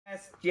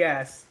Yes,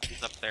 yes.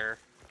 He's up there.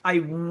 I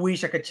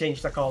wish I could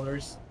change the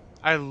colors.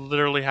 I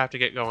literally have to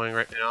get going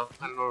right now.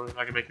 I don't know if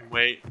I can make him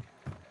wait.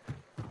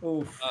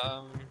 Oof.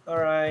 Um,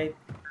 Alright.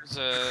 There's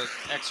a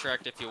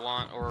extract if you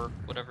want, or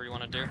whatever you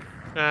want to do.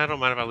 I don't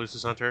mind if I lose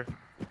this hunter.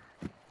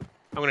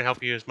 I'm gonna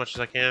help you as much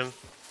as I can.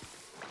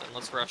 Then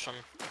let's rush him.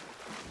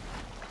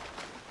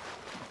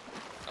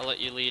 I'll let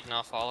you lead and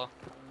I'll follow.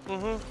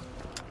 Mm-hmm.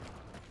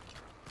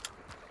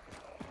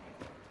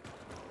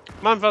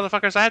 Come on,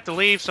 motherfuckers, I have to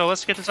leave, so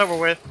let's get this over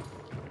with.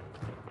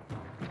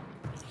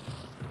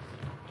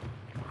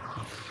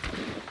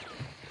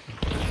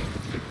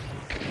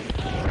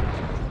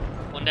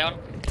 One down.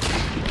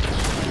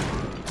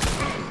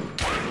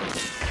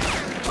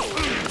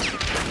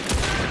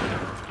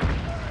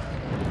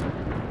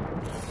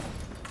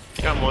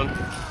 Got one.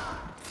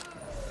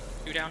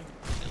 Two down,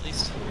 at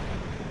least.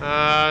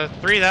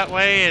 3 that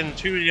way and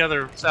 2 the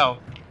other south.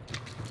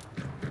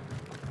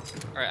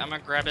 Alright, I'm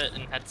gonna grab it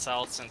and head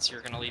south since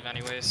you're gonna leave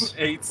anyways.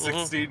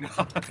 869.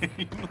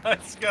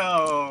 Let's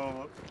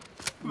go.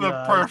 The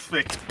Nice.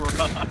 perfect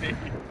ride.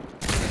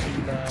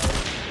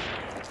 Nice.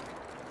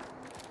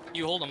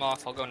 You hold them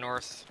off, I'll go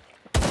north.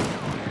 I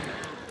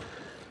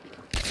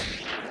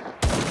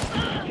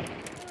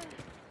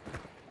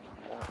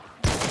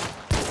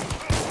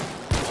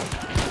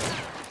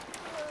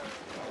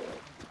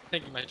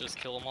think you might just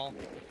kill them all.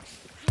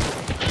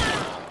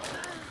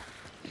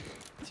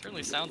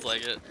 Certainly sounds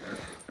like it.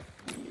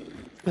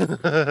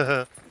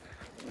 Come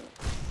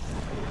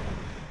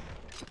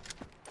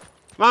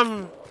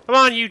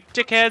on, you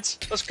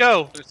dickheads! Let's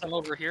go! There's some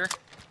over here.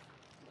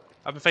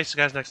 I've been facing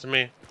the guys next to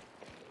me.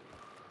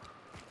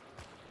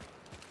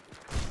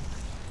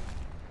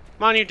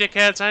 Come on, you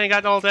dickheads! I ain't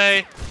got all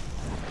day.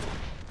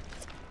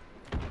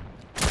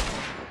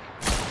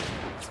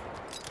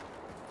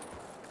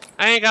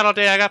 I ain't got all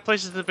day. I got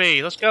places to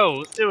be. Let's go.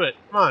 Let's do it.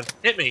 Come on,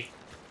 hit me.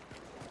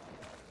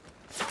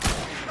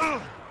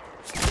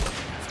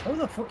 How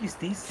the fuck is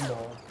this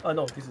small? Oh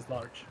no, this is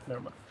large.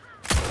 Never mind.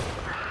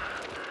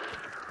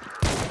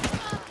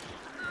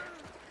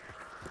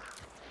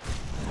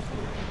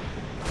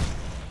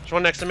 There's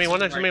one next to me. One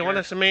next to me. Right One here.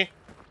 next to me.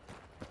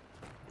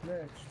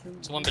 Next.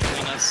 There's one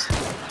between us.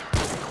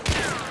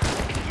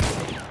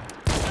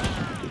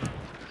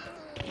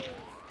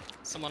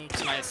 Someone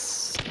to my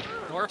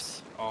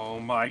north. Oh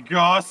my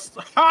gosh.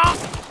 Ha!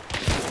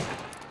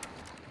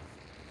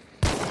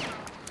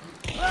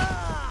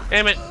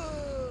 Damn it.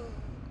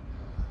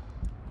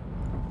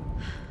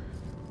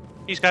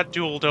 He's got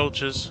dual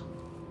dolches.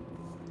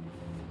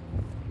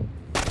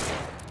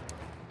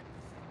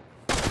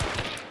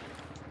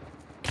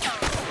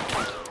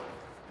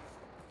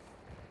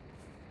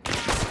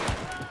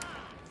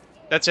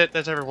 That's it.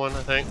 That's everyone,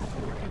 I think.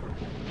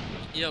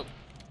 Yep.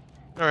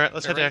 Alright,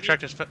 let's head to They're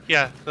extract as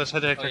yeah, let's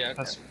head to extract yeah, as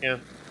fast okay. as we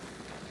can.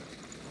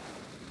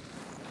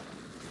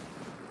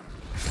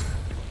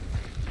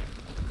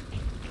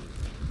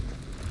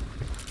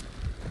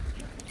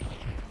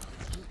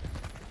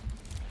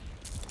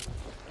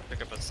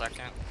 Pick up a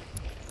second.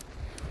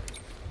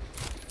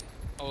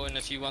 Oh, and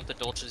if you want the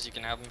dolches, you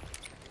can have them.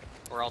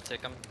 Or I'll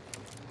take them.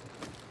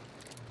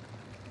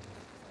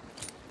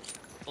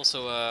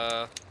 Also,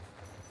 yeah,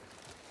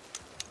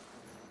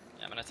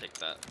 I'm gonna take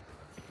that.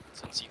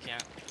 Since you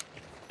can't.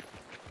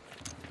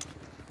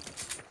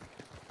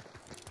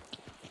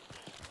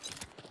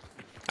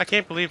 I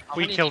can't believe How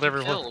we many killed did you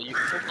everyone. kill? You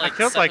killed I like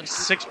killed like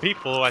 7 6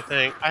 people, I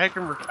think. I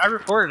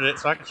recorded it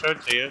so I can show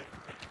it to you.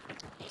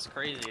 That's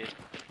crazy.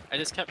 I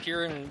just kept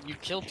hearing you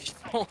kill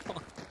people.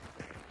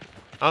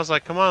 I was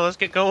like, come on, let's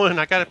get going.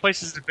 I got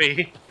places to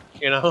be,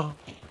 you know?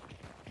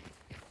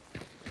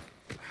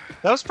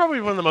 That was probably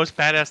one of the most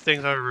badass things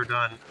I've ever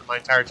done in my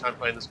entire time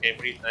playing this game.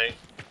 What do you think?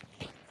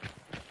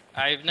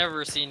 I've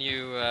never seen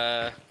you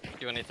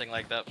do anything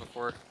like that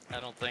before,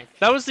 I don't think.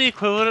 That was the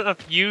equivalent of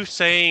you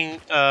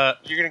saying,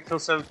 you're gonna kill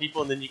 7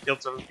 people and then you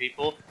killed 7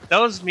 people. That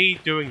was me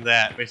doing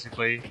that,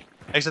 basically.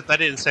 Except I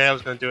didn't say I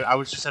was gonna do it, I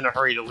was just in a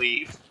hurry to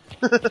leave.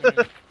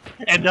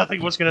 And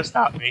nothing was gonna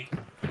stop me.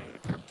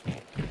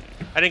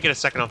 I didn't get a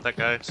second off that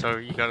guy, so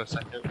you got a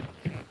second.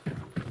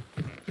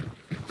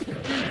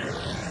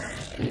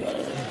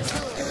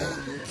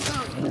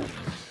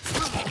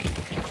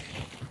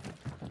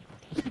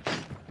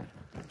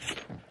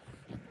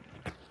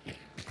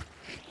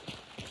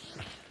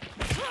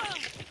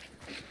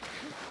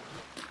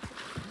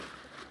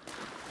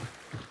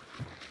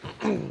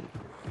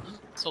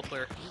 Still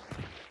clear.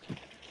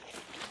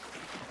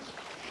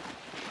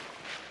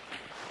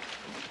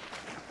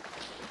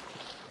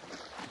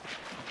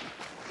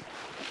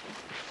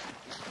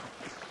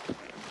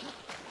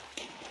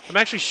 I'm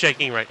actually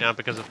shaking right now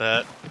because of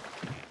that.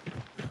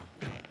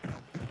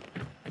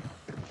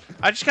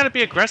 I just gotta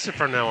be aggressive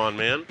from now on,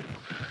 man.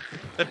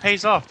 That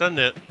pays off, doesn't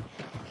it?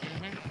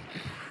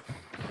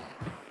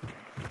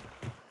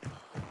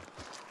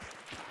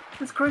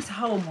 It's crazy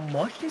how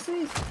much this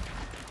is.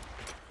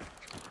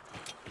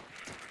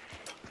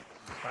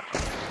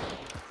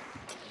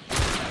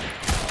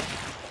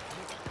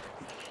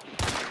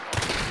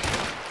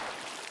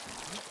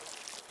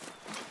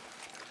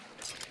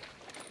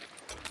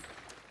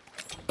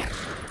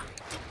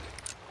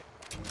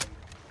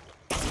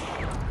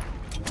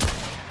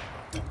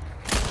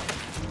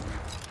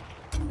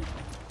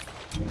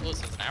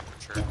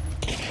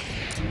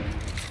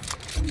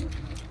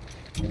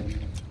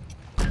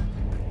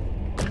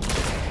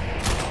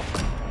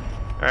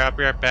 Alright, I'll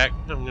be right back.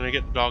 I'm gonna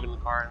get the dog in the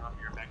car and I'll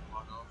be right back to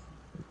log off.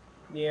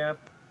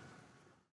 Yeah.